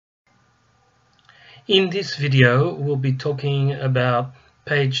In this video, we'll be talking about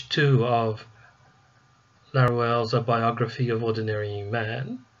page 2 of Laruelle's A Biography of Ordinary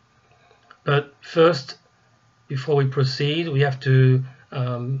Man. But first, before we proceed, we have to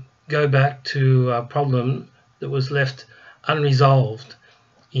go back to a problem that was left unresolved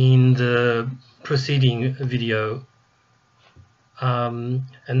in the preceding video, and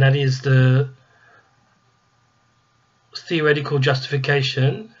that is the theoretical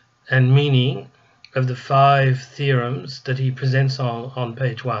justification and meaning of the 5 theorems that he presents on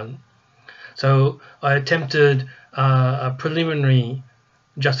page 1. So I attempted a preliminary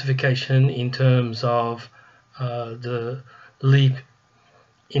justification in terms of the leap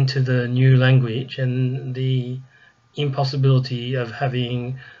into the new language and the impossibility of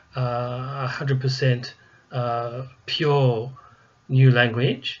having 100% pure new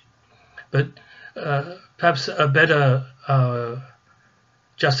language. But perhaps a better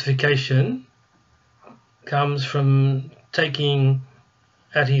justification comes from taking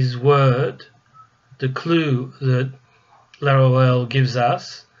at his word the clue that Laruelle gives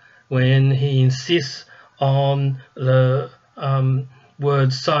us when he insists on the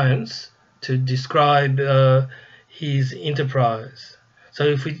word science to describe his enterprise. So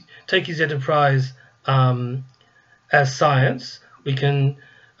if we take his enterprise as science, we can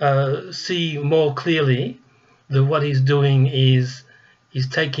see more clearly that what he's doing is he's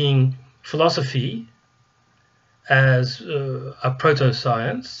taking philosophy as a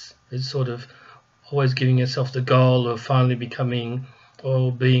proto-science. It's sort of always giving itself the goal of finally becoming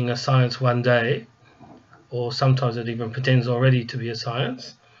or being a science one day, or sometimes it even pretends already to be a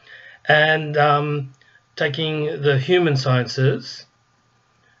science, and taking the human sciences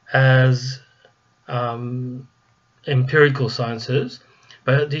as empirical sciences,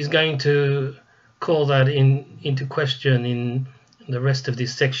 but he's going to call that into question in the rest of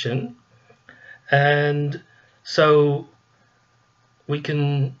this section. And so we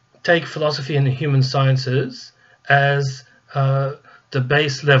can take philosophy and the human sciences as the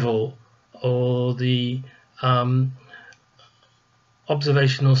base level, or the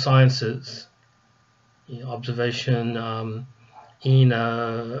observational sciences, observation in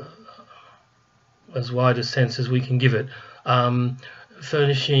as wide a sense as we can give it,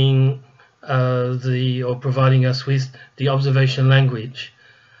 furnishing or providing us with the observation language.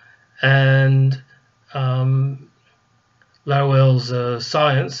 And Laruelle's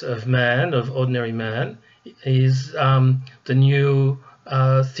science of man, of ordinary man, is the new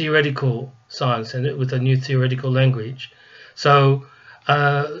theoretical science, and with a new theoretical language. So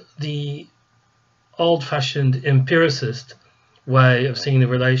the old-fashioned empiricist way of seeing the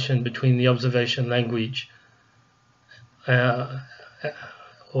relation between the observation language or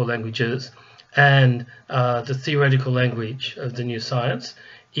languages and the theoretical language of the new science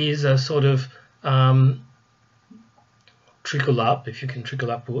is a sort of trickle up, if you can trickle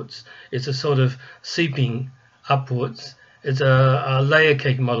upwards. It's a sort of seeping upwards. It's a layer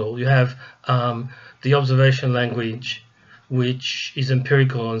cake model. You have the observation language, which is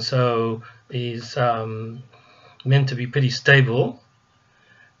empirical and so is meant to be pretty stable,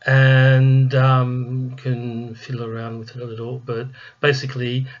 and can fiddle around with it a little, but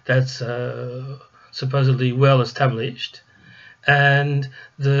basically that's supposedly well established. And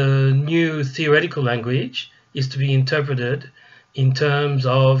the new theoretical language is to be interpreted in terms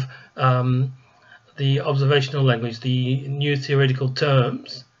of the observational language. The new theoretical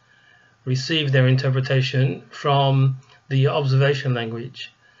terms receive their interpretation from the observation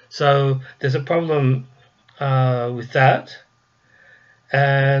language. So there's a problem with that,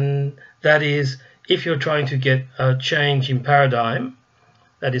 and that is, if you're trying to get a change in paradigm,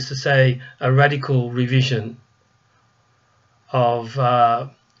 that is to say a radical revision of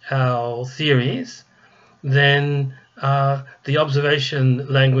our theories, then the observation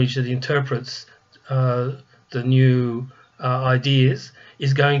language that interprets the new ideas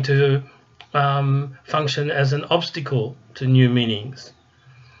is going to function as an obstacle to new meanings.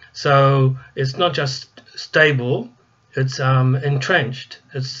 So it's not just stable, it's entrenched.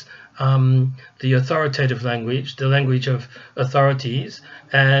 It's the authoritative language, the language of authorities,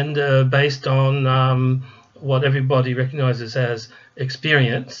 and based on what everybody recognizes as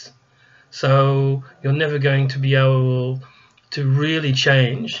experience. So you're never going to be able to really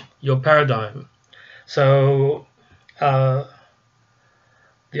change your paradigm. So the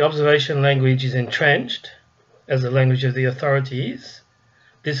observation language is entrenched as the language of the authorities.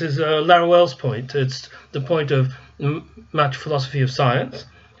 This is Laruelle's point. It's the point of much philosophy of science,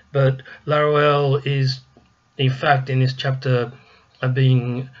 but Laruelle is, in fact, in this chapter,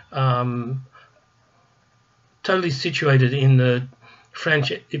 being totally situated in the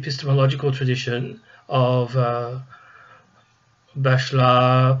French epistemological tradition of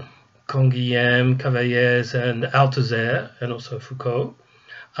Bachelard, Canguilhem, Cavaillés, and Althusser, and also Foucault.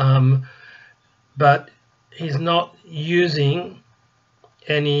 But he's not using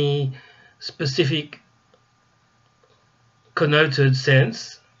any specific connoted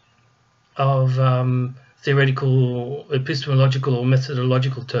sense of theoretical, epistemological, or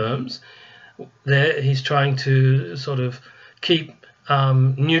methodological terms. There, he's trying to sort of keep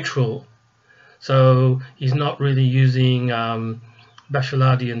neutral. So he's not really using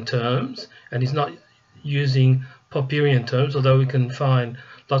Bachelardian terms, and he's not using Popperian terms, although we can find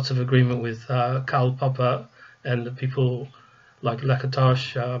lots of agreement with Karl Popper and the people like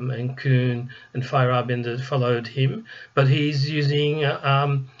Lakatos and Kuhn and Feyerabend that followed him. But he's using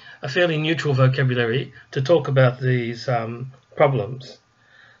a fairly neutral vocabulary to talk about these problems.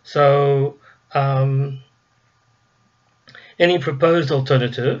 So any proposed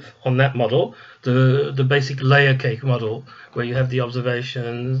alternative on that model, the basic layer cake model, where you have the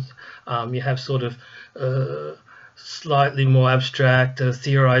observations, you have sort of slightly more abstract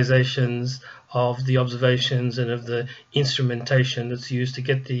theorizations of the observations and of the instrumentation that's used to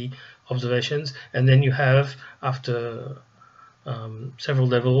get the observations, and then you have, after several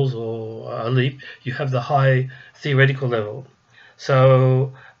levels or a leap, you have the high theoretical level.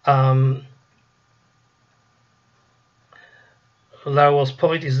 So Laruelle's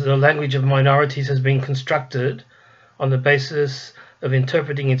point is that the language of minorities has been constructed on the basis of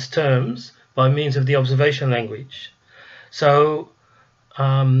interpreting its terms by means of the observation language. So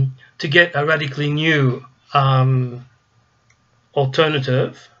to get a radically new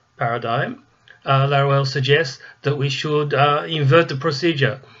alternative paradigm, Laruelle suggests that we should invert the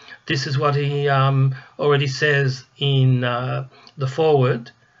procedure. This is what he already says in the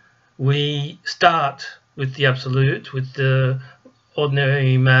foreword. We start with the absolute, with the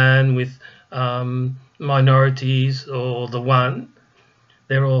ordinary man, with minorities, or the one.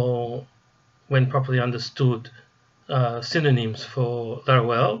 They're all, when properly understood, synonyms for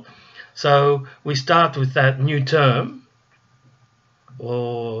Laruelle. So we start with that new term,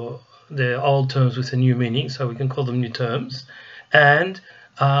 or the old terms with a new meaning, so we can call them new terms, and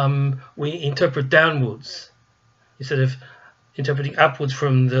we interpret downwards instead of interpreting upwards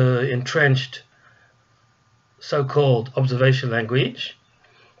from the entrenched so-called observation language.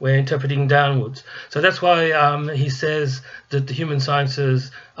 We're interpreting downwards. So that's why he says that the human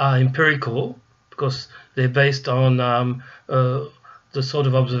sciences are empirical, because they're based on the sort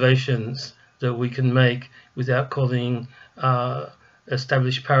of observations that we can make without calling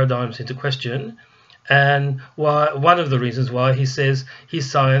established paradigms into question. And one of the reasons why he says his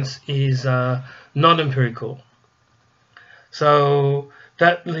science is non-empirical. So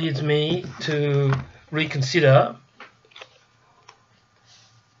that leads me to reconsider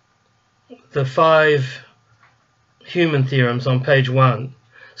the 5 human theorems on page 1.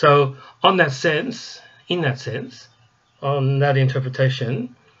 So in that sense, on that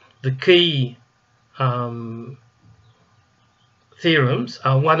interpretation, the key theorems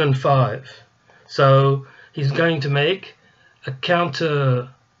are 1 and 5. So he's going to make a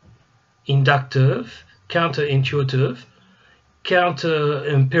counter-inductive, counter-intuitive,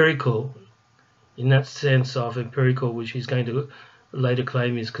 counter-empirical, in that sense of empirical, which he's going to later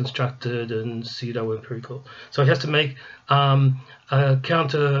claim is constructed and pseudo-empirical. So he has to make a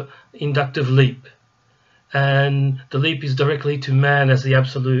counter-inductive leap, and the leap is directly to man as the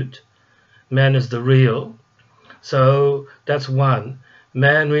absolute, man as the real. So that's 1.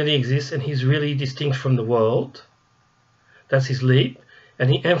 Man really exists, and he's really distinct from the world. That's his leap, and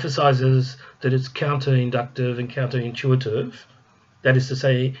he emphasizes that it's counter-inductive and counter-intuitive. That is to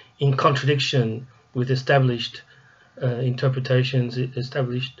say, in contradiction with established interpretations,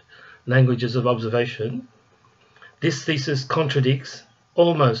 established languages of observation. This thesis contradicts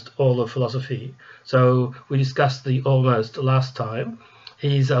almost all of philosophy. So we discussed the almost last time.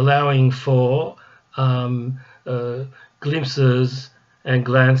 He's allowing for glimpses and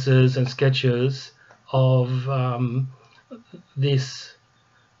glances and sketches of this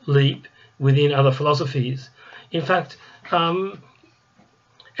leap within other philosophies. In fact,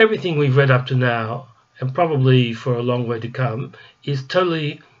 everything we've read up to now, and probably for a long way to come, is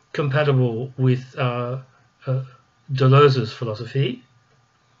totally compatible with Deleuze's philosophy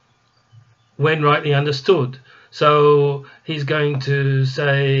when rightly understood. So he's going to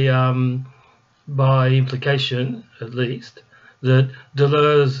say, by implication at least, that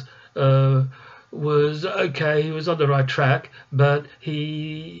Deleuze was okay, he was on the right track, but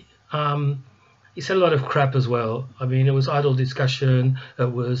he he said a lot of crap as well. I mean, it was idle discussion.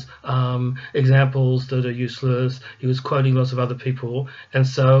 It was examples that are useless. He was quoting lots of other people, and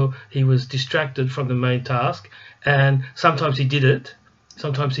so he was distracted from the main task. And sometimes he did it.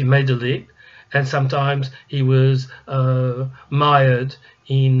 Sometimes he made the leap, and sometimes he was mired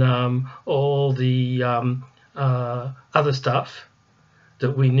in all the other stuff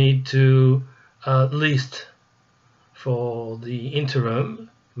that we need to list for the interim,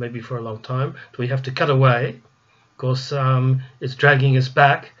 maybe for a long time, we have to cut away, because it's dragging us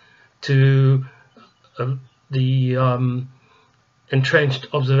back to the entrenched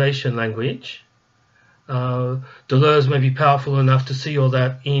observation language. Deleuze may be powerful enough to see all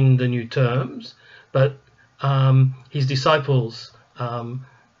that in the new terms, but his disciples, to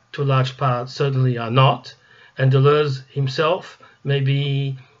a large part, certainly are not, and Deleuze himself may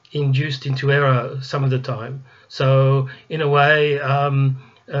be induced into error some of the time. So, in a way,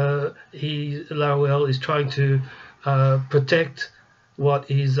 Laruelle is trying to protect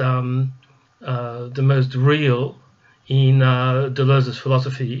what is the most real in Deleuze's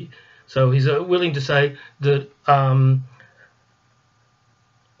philosophy. So he's willing to say that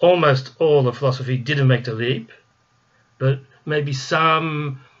almost all of philosophy didn't make the leap, but maybe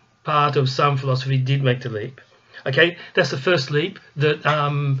some part of some philosophy did make the leap. Okay, that's the first leap, that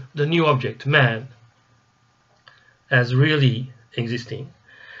the new object, man, as really existing.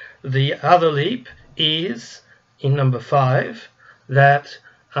 The other leap is, in number 5, that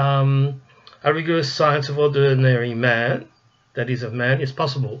a rigorous science of ordinary man, that is of man, is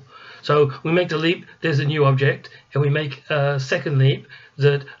possible. So we make the leap, there's a new object, and we make a second leap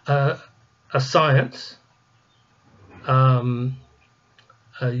that a science, a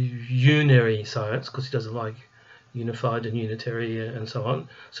unary science, because he doesn't like unified and unitary and so on.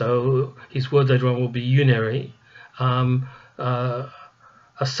 So his word later on will be unary. A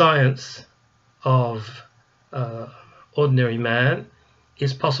science of ordinary man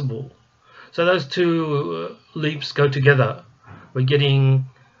is possible. So those two leaps go together. We're getting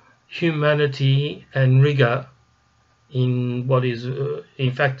humanity and rigor in what is,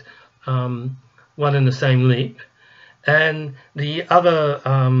 in fact, one and the same leap. And the other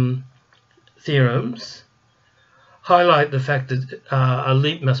theorems highlight the fact that a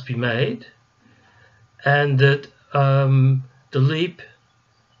leap must be made, and that the leap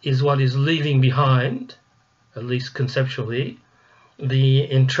is what is leaving behind, at least conceptually, the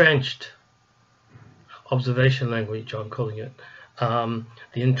entrenched observation language, I'm calling it. The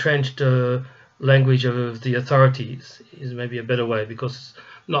entrenched language of the authorities is maybe a better way, because it's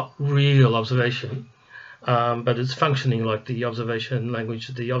not real observation, but it's functioning like the observation language,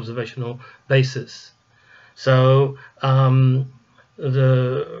 the observational basis. So the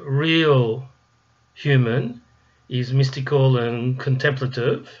real human is mystical and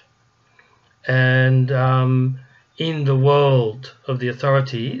contemplative, and in the world of the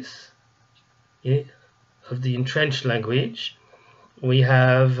authorities, of the entrenched language, we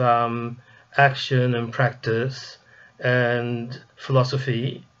have action and practice and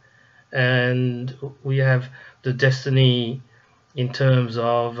philosophy, and we have the destiny in terms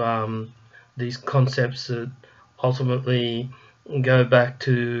of these concepts that ultimately go back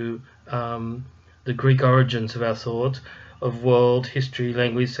to the Greek origins of our thought, of world, history,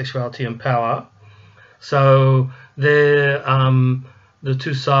 language, sexuality and power. So they're the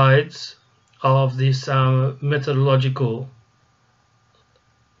two sides of this methodological,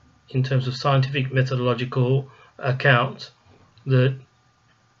 in terms of scientific methodological account, that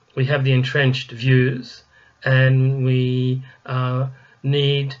we have the entrenched views, and we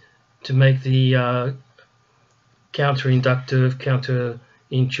need to make the counter-inductive,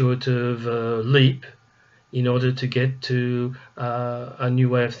 counter-intuitive leap in order to get to a new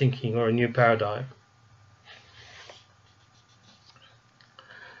way of thinking or a new paradigm.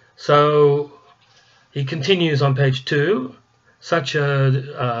 So he continues on page 2, such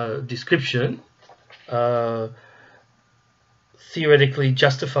a description, theoretically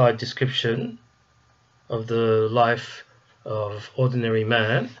justified description of the life of ordinary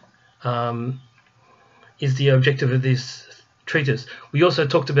man, is the objective of this treatise. We also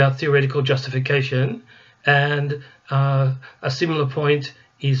talked about theoretical justification, and a similar point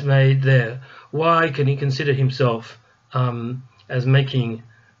is made there. Why can he consider himself as making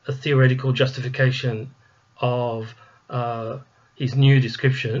a theoretical justification of his new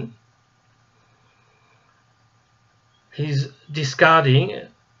description? He's discarding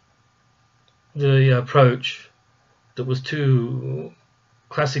the approach that was too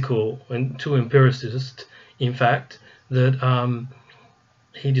classical and too empiricist, in fact, that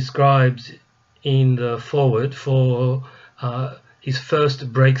he describes in the foreword for his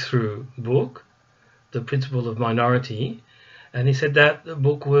first breakthrough book, the principle of minority, and he said that the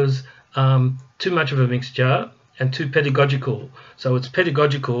book was too much of a mixture and too pedagogical. So it's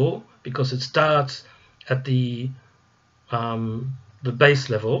pedagogical because it starts at the base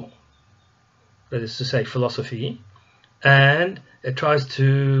level, that is to say philosophy, and it tries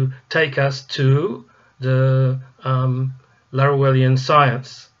to take us to the Laruellian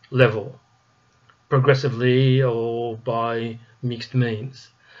science level, progressively or by mixed means.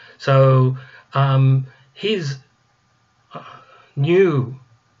 So his new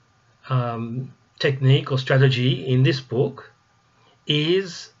technique or strategy in this book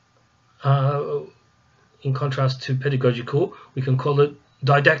is, in contrast to pedagogical, we can call it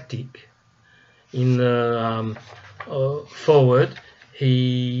didactic. In the forward,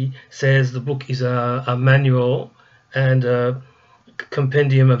 he says the book is a manual and a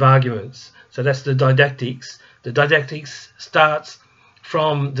compendium of arguments. So that's the didactics. The didactics starts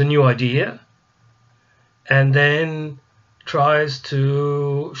from the new idea and then tries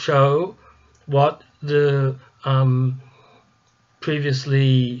to show what the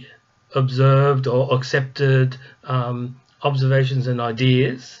previously observed or accepted observations and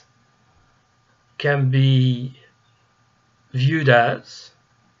ideas can be viewed as,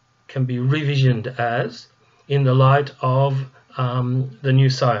 can be revisioned as, in the light of the new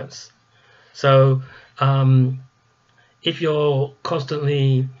science. So if you're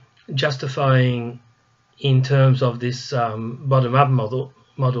constantly justifying in terms of this bottom-up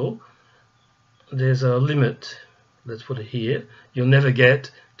model, there's a limit, let's put it here. You'll never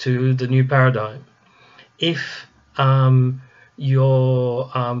get to the new paradigm. If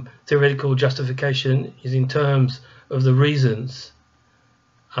your theoretical justification is in terms of the reasons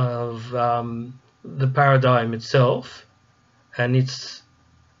of the paradigm itself and its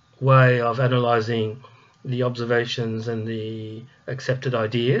way of analyzing the observations and the accepted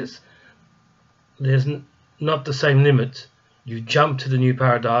ideas, there's not the same limit. You jump to the new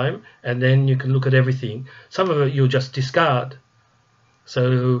paradigm and then you can look at everything. Some of it you'll just discard.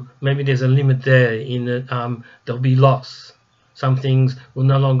 So maybe there's a limit there in that there'll be loss. Some things will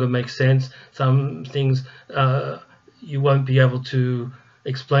no longer make sense. Some things you won't be able to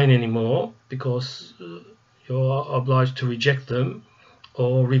explain anymore because you're obliged to reject them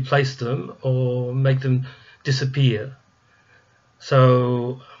or replace them or make them disappear.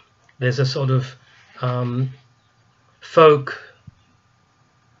 So there's a sort of folk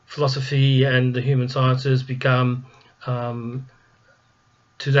philosophy and the human sciences become,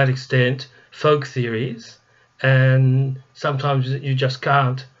 to that extent, folk theories, and sometimes you just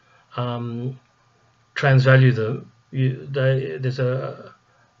can't transvalue them. There's a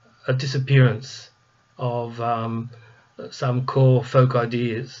disappearance of some core folk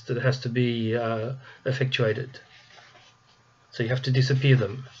ideas that has to be effectuated. So you have to disappear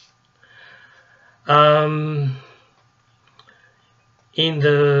them. In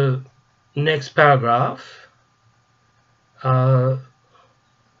the next paragraph,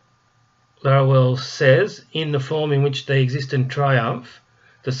 Laruelle says, in the form in which they exist and triumph,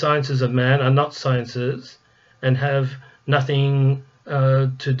 the sciences of man are not sciences and have nothing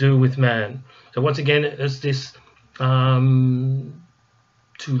to do with man. So once again, it's this two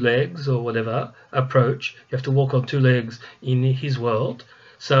legs or whatever approach. You have to walk on two legs in his world.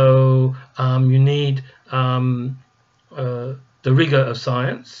 So you need the rigor of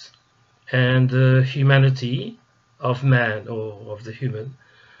science and the humanity of man or of the human.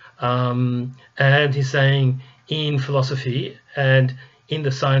 And he's saying in philosophy and in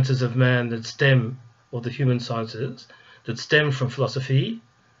the sciences of man that stem, or the human sciences that stem from philosophy,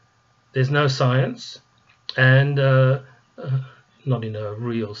 there's no science, and not in a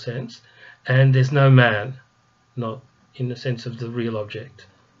real sense, and there's no man, not in the sense of the real object,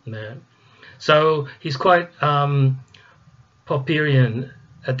 man. So he's quite Popperian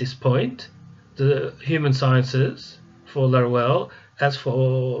at this point. The human sciences for Laruelle, as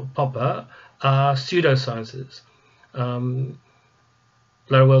for Popper, are pseudo-sciences. Laruelle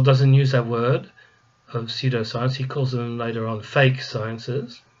doesn't use that word of pseudoscience. He calls them later on fake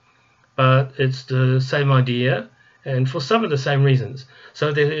sciences, but it's the same idea and for some of the same reasons.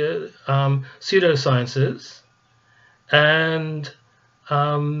 So they're pseudosciences, and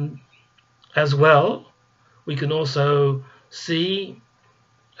as well we can also see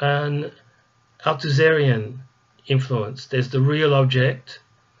an Althusserian influence. There's the real object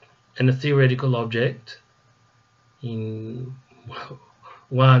and the theoretical object in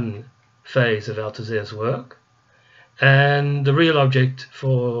one phase of Althusser's work, and the real object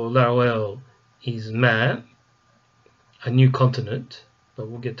for Laruelle is man, a new continent, but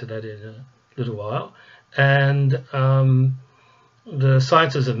we'll get to that in a little while, and the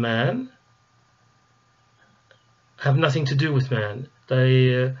sciences of man have nothing to do with man.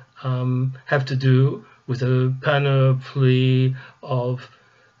 They have to do with a panoply of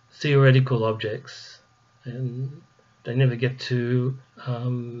theoretical objects, and they never get to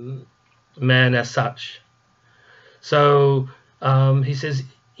man as such. So he says,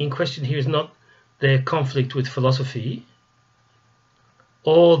 in question here is not their conflict with philosophy,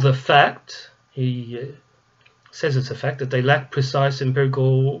 or the fact, he says it's a fact, that they lack precise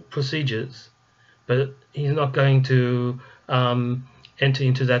empirical procedures. But he's not going to enter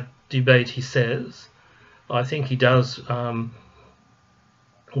into that debate, he says. I think he does go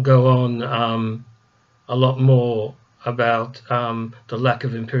on a lot more about the lack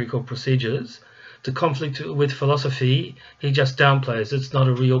of empirical procedures. The conflict with philosophy, he just downplays. It's not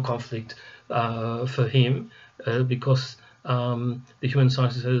a real conflict for him because the human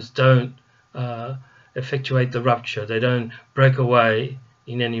sciences don't effectuate the rupture. They don't break away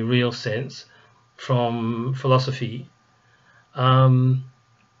in any real sense from philosophy.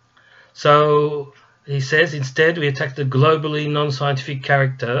 So he says, instead we attack the globally non-scientific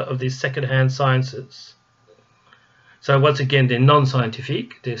character of these second-hand sciences. So once again, they're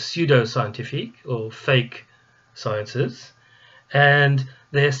non-scientific, they're pseudo-scientific or fake sciences, and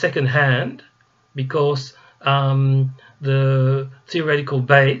they're second-hand because the theoretical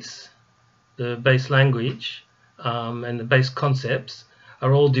base, the base language, and the base concepts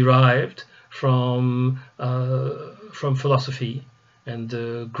are all derived from philosophy and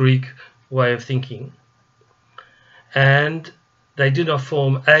the Greek way of thinking, and they do not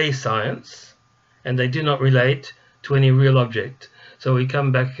form a science, and they do not relate to any real object. So we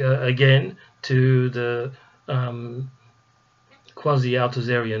come back again to the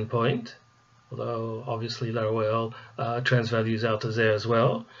quasi-Althusserian point, although obviously Laruelle transvalues Althusser as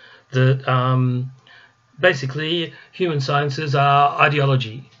well, that basically human sciences are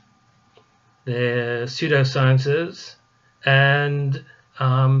ideology. They're pseudosciences, and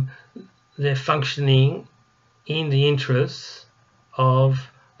they're functioning in the interests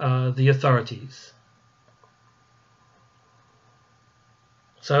of the authorities.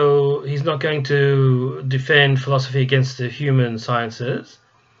 So he's not going to defend philosophy against the human sciences,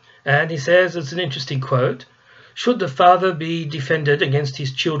 and he says, it's an interesting quote, "Should the father be defended against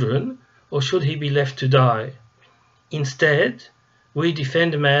his children, or should he be left to die? Instead, we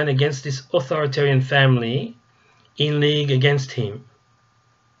defend man against this authoritarian family in league against him."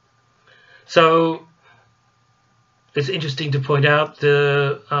 So it's interesting to point out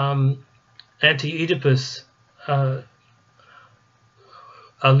the anti-Oedipus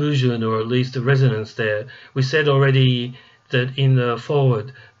allusion, or at least the resonance there. We said already that in the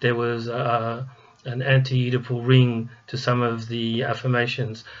foreword there was an anti-Oedipal ring to some of the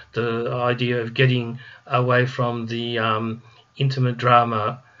affirmations, the idea of getting away from the intimate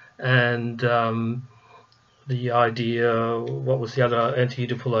drama, and the idea, what was the other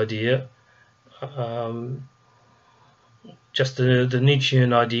anti-Oedipal idea? Just the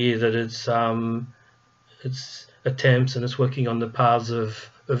Nietzschean idea that it's attempts and it's working on the paths of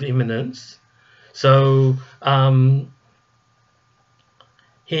immanence. So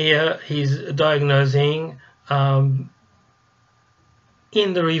here he's diagnosing in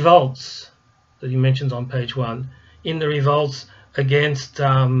the revolts that he mentions on page 1, in the revolts against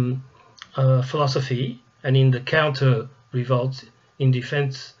philosophy, and in the counter revolts in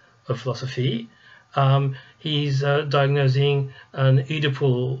defense of philosophy, he's diagnosing an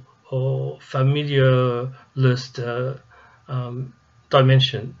Oedipal or familialist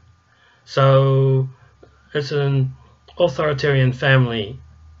dimension. So it's an authoritarian family,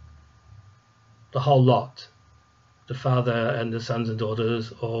 the whole lot, the father and the sons and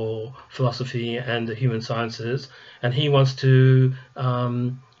daughters, or philosophy and the human sciences, and he wants to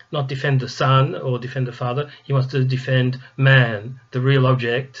not defend the son or defend the father, he wants to defend man, the real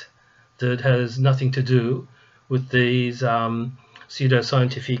object that has nothing to do with these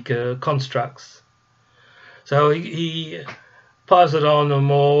pseudo-scientific constructs. So he piles it on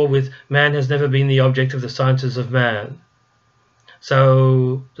more with man has never been the object of the sciences of man.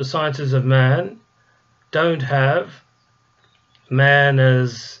 So the sciences of man don't have man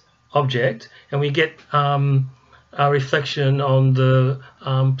as object, and we get a reflection on the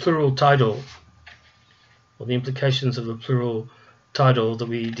plural title, or the implications of the plural title that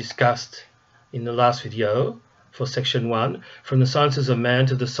we discussed in the last video for section 1, from the sciences of man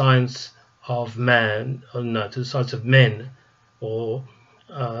to the science of man, or no, to the science of men, or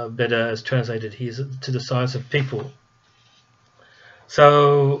better as translated here, to the science of people.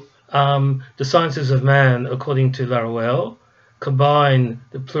 So the sciences of man, according to Laruelle, combine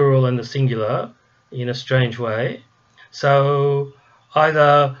the plural and the singular in a strange way. So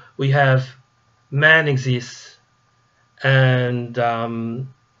either we have man exists and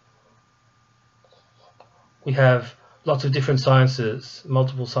we have lots of different sciences,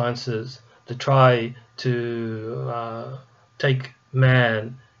 multiple sciences, to try to take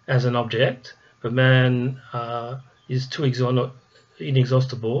man as an object, but man is too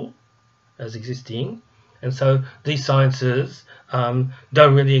inexhaustible as existing, and so these sciences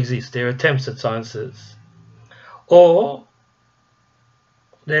don't really exist. They're attempts at sciences. Or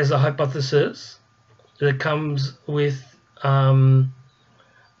there's a hypothesis that comes with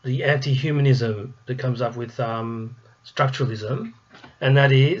the anti-humanism that comes up with structuralism, and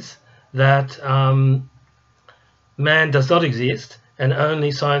that is that man does not exist and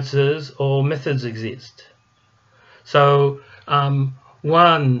only sciences or methods exist. So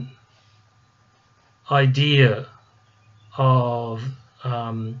one idea of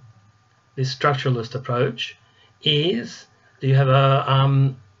this structuralist approach is that you have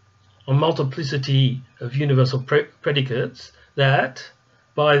a multiplicity of universal predicates that,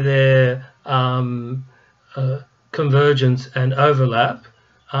 by their convergence and overlap,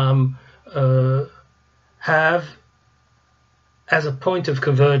 have as a point of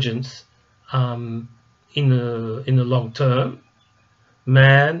convergence in the long term,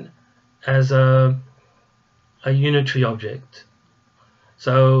 man as a unitary object.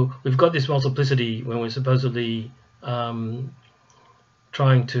 So we've got this multiplicity when we're supposedly trying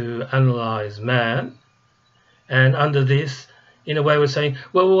to analyze man, and under this, in a way, we're saying,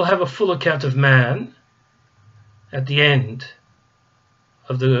 well, we'll have a full account of man at the end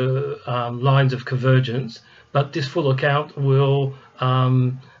of the lines of convergence, but this full account will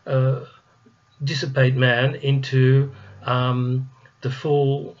dissipate man into the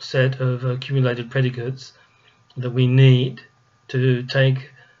full set of accumulated predicates that we need to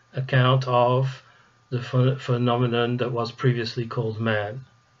take account of the phenomenon that was previously called man.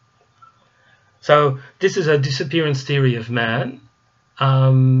 So this is a disappearance theory of man,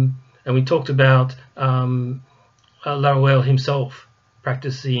 and we talked about Laruelle himself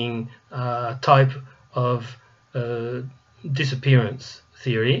practicing a type of disappearance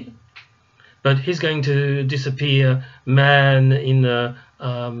theory, but he's going to disappear man in the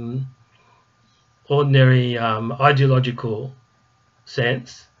ordinary ideological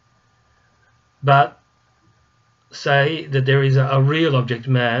sense, but say that there is a real object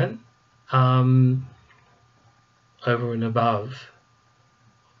man over and above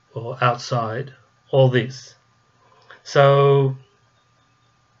or outside all this. So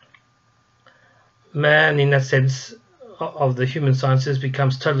man, in that sense of the human sciences,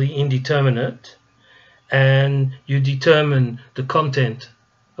 becomes totally indeterminate, and you determine the content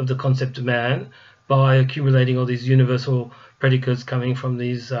of the concept of man by accumulating all these universal predicates coming from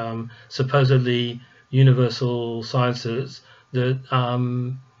these supposedly universal sciences that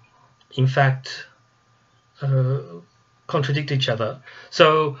in fact contradict each other.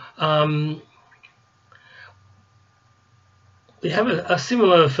 So we have a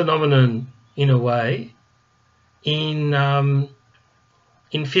similar phenomenon in a way in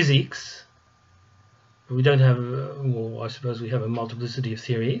physics. We don't have, well, I suppose we have a multiplicity of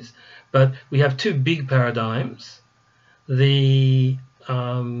theories, but we have two big paradigms: the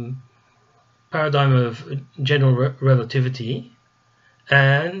paradigm of general relativity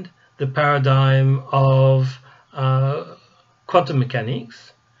and the paradigm of quantum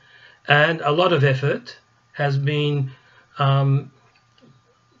mechanics. And a lot of effort has been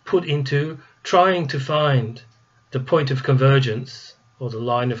put into trying to find the point of convergence, or the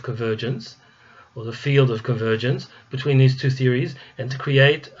line of convergence, or the field of convergence between these two theories, and to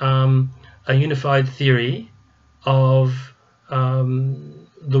create a unified theory of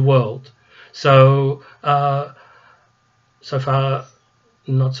the world. So so far,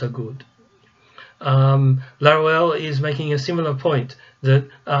 not so good. Laruelle is making a similar point, that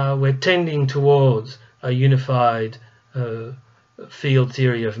we're tending towards a unified field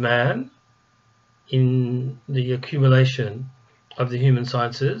theory of man in the accumulation of the human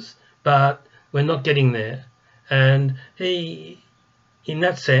sciences, but we're not getting there. And he, in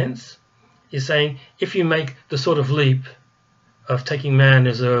that sense, is saying, if you make the sort of leap of taking man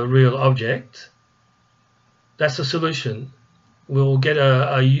as a real object, that's the solution. We'll get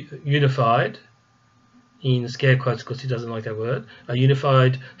a unified, in scare quotes because he doesn't like that word, a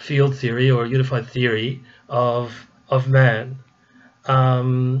unified field theory, or a unified theory of man.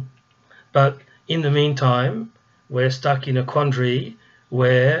 But in the meantime, we're stuck in a quandary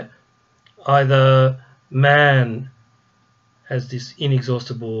where either man has this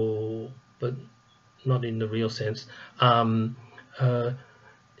inexhaustible, but not in the real sense,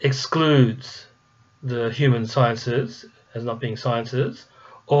 excludes the human sciences as not being sciences,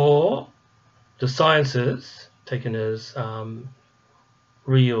 or the sciences taken as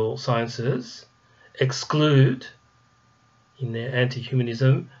real sciences, exclude, in their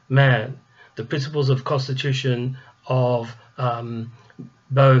anti-humanism, man. The principles of constitution of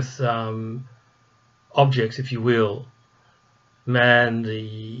both objects, if you will, man,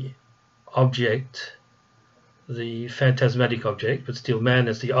 the object, the phantasmatic object, but still man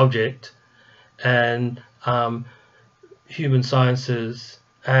as the object, and human sciences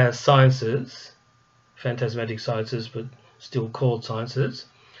as sciences, phantasmatic sciences, but still called sciences.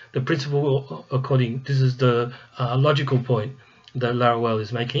 The principle, this is the logical point that Laruelle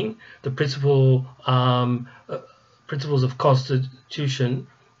is making. The principles of constitution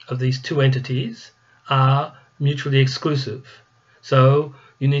of these two entities are mutually exclusive. So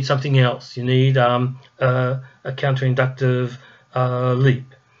you need something else. You need a counter-inductive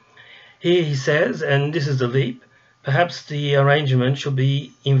leap. Here he says, and this is the leap, perhaps the arrangement should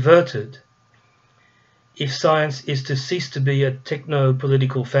be inverted. If science is to cease to be a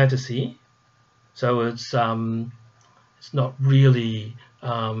techno-political fantasy, so it's not really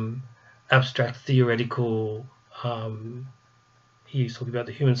abstract theoretical, he's talking about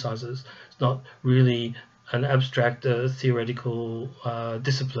the human sciences, it's not really an abstract theoretical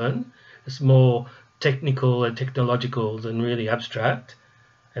discipline, it's more technical and technological than really abstract,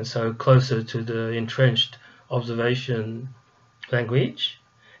 and so closer to the entrenched observation language.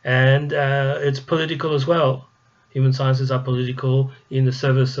 And it's political as well. Human sciences are political in the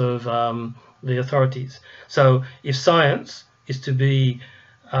service of the authorities. So if science is to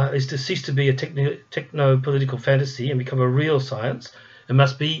cease to be a techno-political fantasy and become a real science, it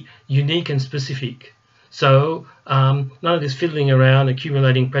must be unique and specific. So none of this fiddling around,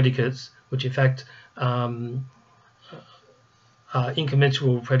 accumulating predicates, which in fact are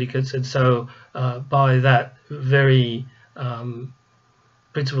incommensurable predicates, and so by that very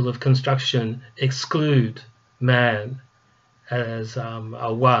principle of construction exclude man as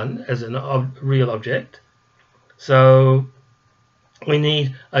a one, as a real object. So we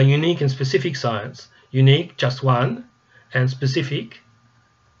need a unique and specific science. Unique, just one, and specific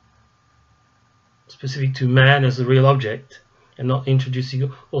to man as the real object, and not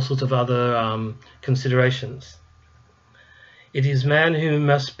introducing all sorts of other considerations. It is man who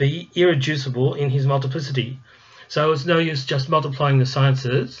must be irreducible in his multiplicity. So it's no use just multiplying the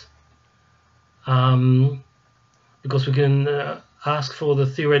sciences, because we can ask for the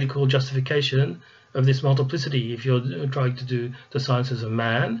theoretical justification of this multiplicity. If you're trying to do the sciences of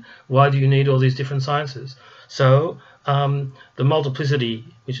man, why do you need all these different sciences? So the multiplicity,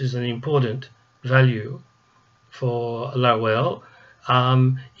 which is an important value for Laruelle,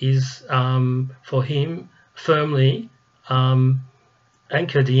 is for him firmly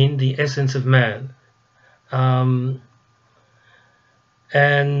anchored in the essence of man.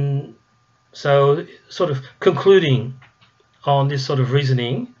 And so, sort of concluding on this sort of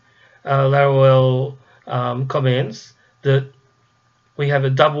reasoning, Laruelle comments that we have a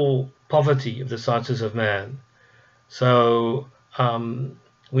double poverty of the sciences of man. So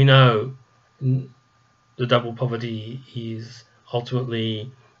we know the double poverty is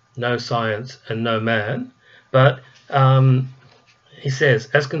ultimately no science and no man, but he says,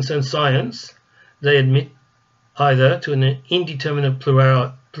 as concerns science, they admit either to an indeterminate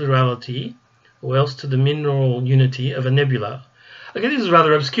plurality or else to the mineral unity of a nebula. Okay, this is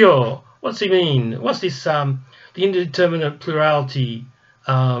rather obscure. What's he mean? What's this, the indeterminate plurality?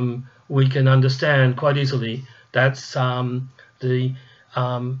 We can understand quite easily. That's the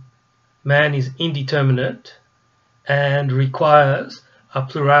man is indeterminate and requires a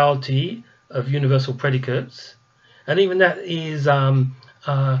plurality of universal predicates, and even that is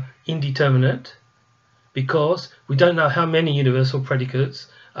indeterminate, because we don't know how many universal predicates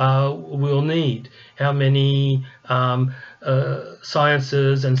we'll need, how many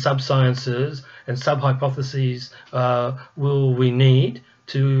sciences and sub-sciences and sub-hypotheses will we need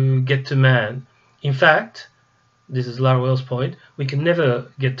to get to man. In fact, this is Laruelle's point, we can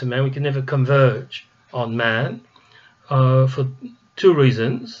never get to man, we can never converge on man for two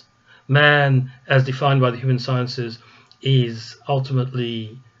reasons. Man, as defined by the human sciences, is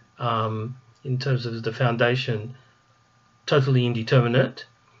ultimately, in terms of the foundation, totally indeterminate,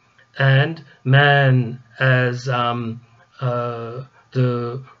 and man as the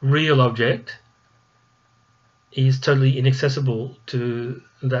real object is totally inaccessible to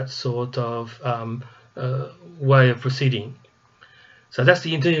that sort of way of proceeding. So that's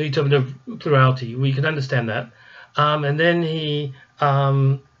the indeterminate plurality. We can understand that. And then he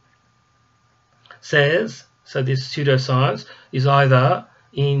says, so this pseudoscience is either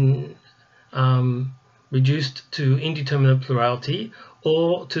reduced to indeterminate plurality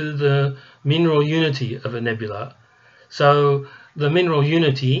or to the mineral unity of a nebula. So the mineral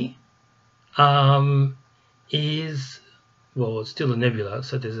unity is, well, it's still a nebula,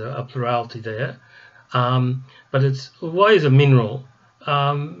 so there's a plurality there. But why is a mineral?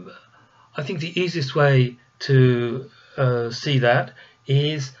 I think the easiest way to see that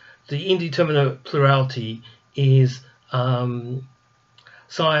is the indeterminate plurality is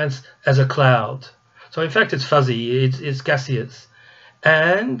science as a cloud. So in fact it's fuzzy, it's gaseous.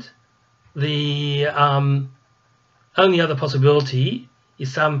 And the only other possibility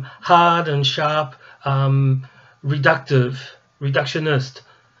is some hard and sharp reductionist,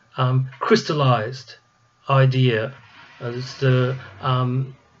 crystallized idea as the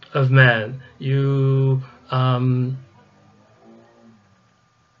of man. You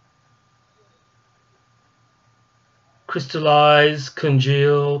crystallize,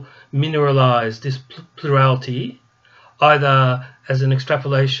 congeal, mineralize this plurality, either as an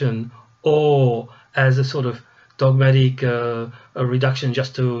extrapolation or as a sort of dogmatic a reduction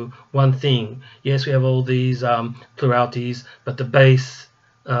just to one thing. Yes, we have all these pluralities, but the base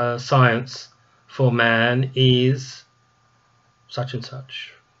science for man is such and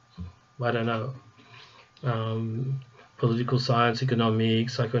such. I don't know. Political science,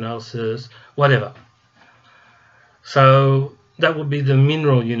 economics, psychoanalysis, whatever. So that would be the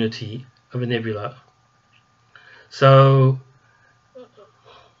mineral unity of a nebula. So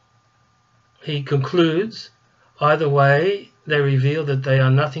he concludes, either way, they reveal that they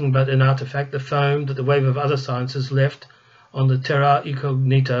are nothing but an artifact, the foam that the wave of other sciences left on the terra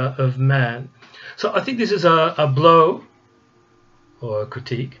incognita of man. So I think this is a blow, or a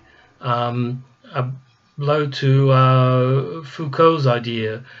critique, a blow to Foucault's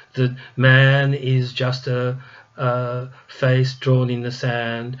idea that man is just a face drawn in the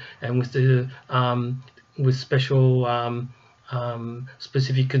sand, and with the with special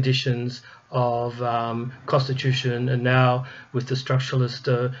specific conditions of constitution, and now with the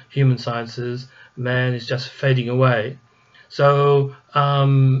structuralist human sciences, man is just fading away. So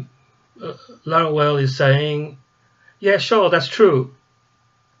Laruelle is saying, yeah, sure, that's true.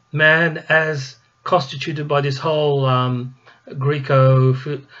 Man, as constituted by this whole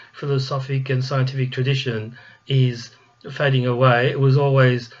Greco-philosophic and scientific tradition, is fading away. It was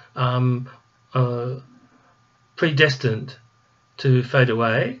always predestined to fade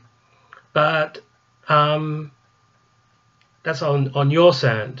away, but that's on your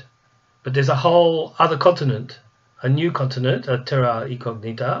sand. But there's a whole other continent, a new continent, a terra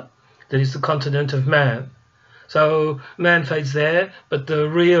incognita, that is the continent of man. So man fades there, but the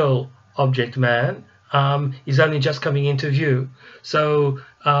real object man is only just coming into view. So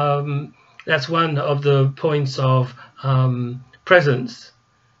that's one of the points of presence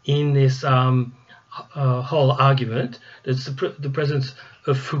in this whole argument. It's the presence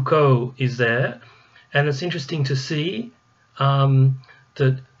of Foucault is there, and it's interesting to see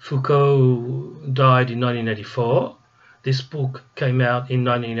that Foucault died in 1984. This book came out in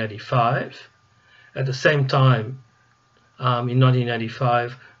 1985. At the same time, in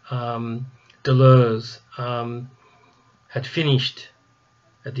 1985, Deleuze had finished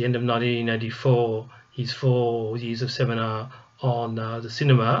at the end of 1984 his 4 years of seminar on the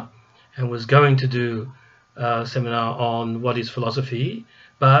cinema, and was going to do a seminar on what is philosophy,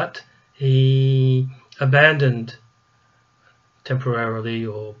 but he abandoned temporarily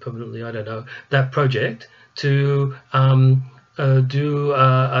or permanently, I don't know, that project to do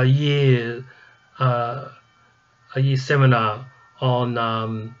a year seminar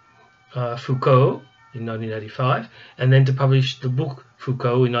on Foucault in 1985, and then to publish the book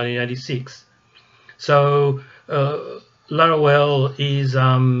Foucault in 1986. So Laruelle is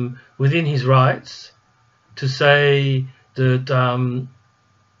within his rights to say that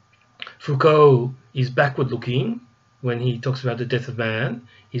Foucault is backward looking when he talks about the death of man.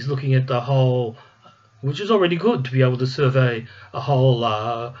 He's looking at the whole, which is already good to be able to survey a whole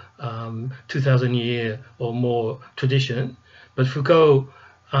 2,000 year or more tradition, but Foucault,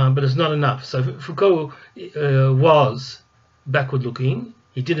 but it's not enough. So Foucault was backward looking.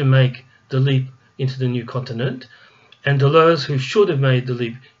 He didn't make the leap into the new continent, and Deleuze, who should have made the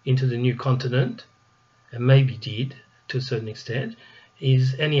leap into the new continent, and maybe did to a certain extent,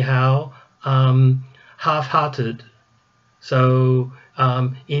 is anyhow half-hearted. So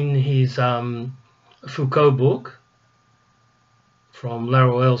in his Foucault book, from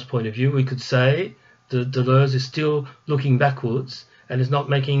Laruelle's point of view, we could say that Deleuze is still looking backwards and is not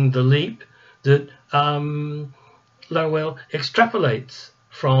making the leap that Laruelle extrapolates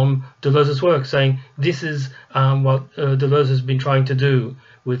from Deleuze's work, saying this is what Deleuze has been trying to do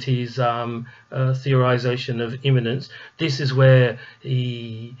with his theorization of immanence. This is where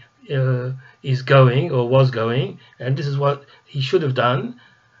he is going, or was going, and this is what he should have done.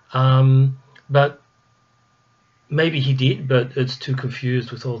 But maybe he did, but it's too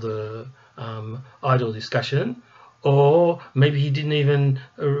confused with all the idle discussion, or maybe he didn't even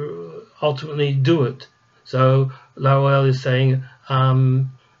ultimately do it. So Laruelle is saying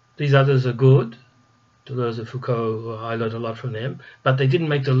these others are good. Deleuze and Foucault, I learned a lot from them, but they didn't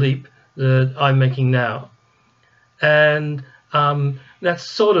make the leap that I'm making now. And that's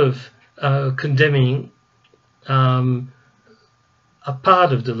sort of condemning a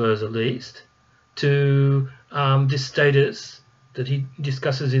part of Deleuze, at least, to this status that he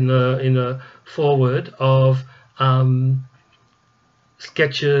discusses in the foreword of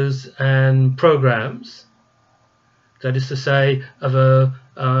sketches and programs. That is to say, of a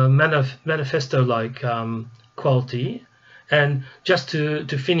manifesto-like quality. And just to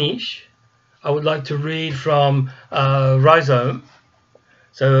finish, I would like to read from Rhizome.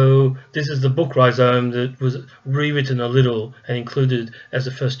 So this is the book Rhizome that was rewritten a little and included as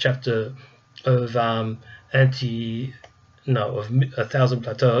the first chapter of A Thousand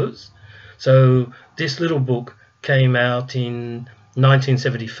Plateaus. So this little book came out in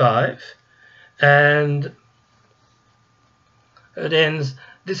 1975, and it ends.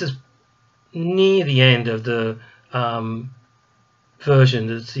 This is near the end of the version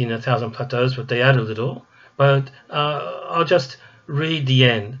that's in A Thousand Plateaus, but they add a little. But I'll just read the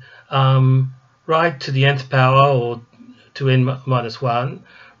end. Write to the nth power, or to n-1.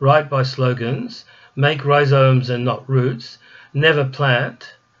 Write by slogans. Make rhizomes and not roots. Never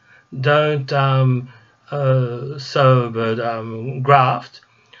plant. Don't sow, but graft.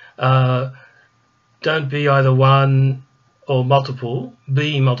 Don't be either one or multiple.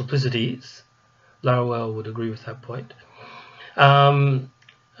 Be multiplicities. Laruelle would agree with that point.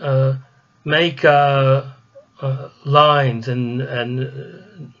 Make lines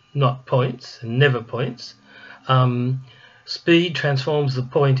and not points, and never points. Speed transforms the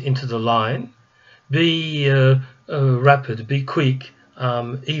point into the line. Be rapid, be quick,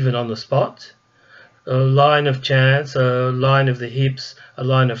 even on the spot. A line of chance, a line of the hips, a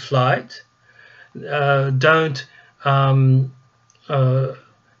line of flight. Don't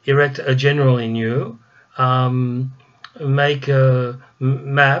erect a general in you. Make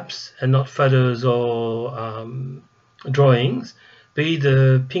maps and not photos or drawings. Be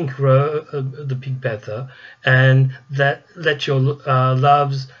the pink the Pink Panther, and that let your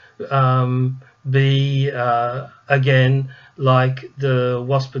loves be again like the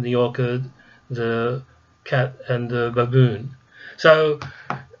wasp and the orchid, the cat and the baboon. So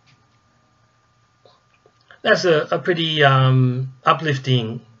that's a pretty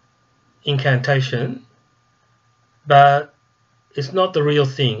uplifting incantation, but it's not the real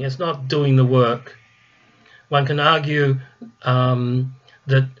thing. It's not doing the work. One can argue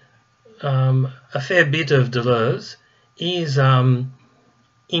that a fair bit of Deleuze is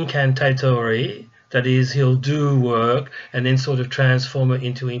incantatory. That is, he'll do work and then sort of transform it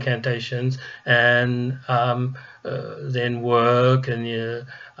into incantations, and then work and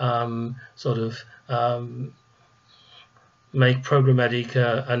sort of make programmatic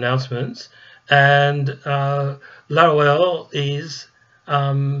announcements. And Laruelle is,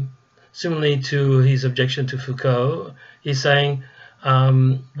 similarly to his objection to Foucault, he's saying,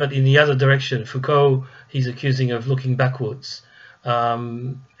 but in the other direction, Foucault he's accusing of looking backwards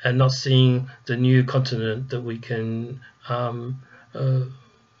and not seeing the new continent that we can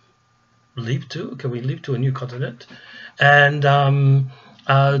leap to. Can we leap to a new continent? And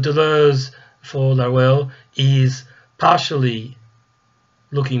Deleuze, for Laruelle, is partially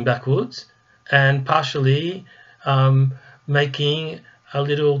looking backwards and partially making a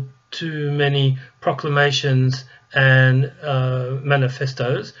little too many proclamations and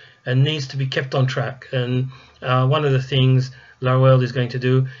manifestos, and needs to be kept on track. And one of the things Laruelle is going to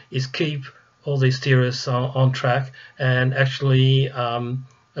do is keep all these theorists on track and actually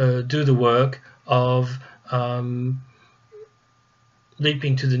do the work of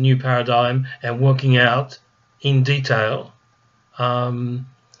leaping to the new paradigm and working out in detail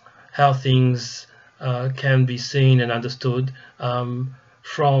how things can be seen and understood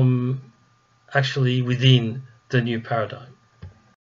from actually within the new paradigm.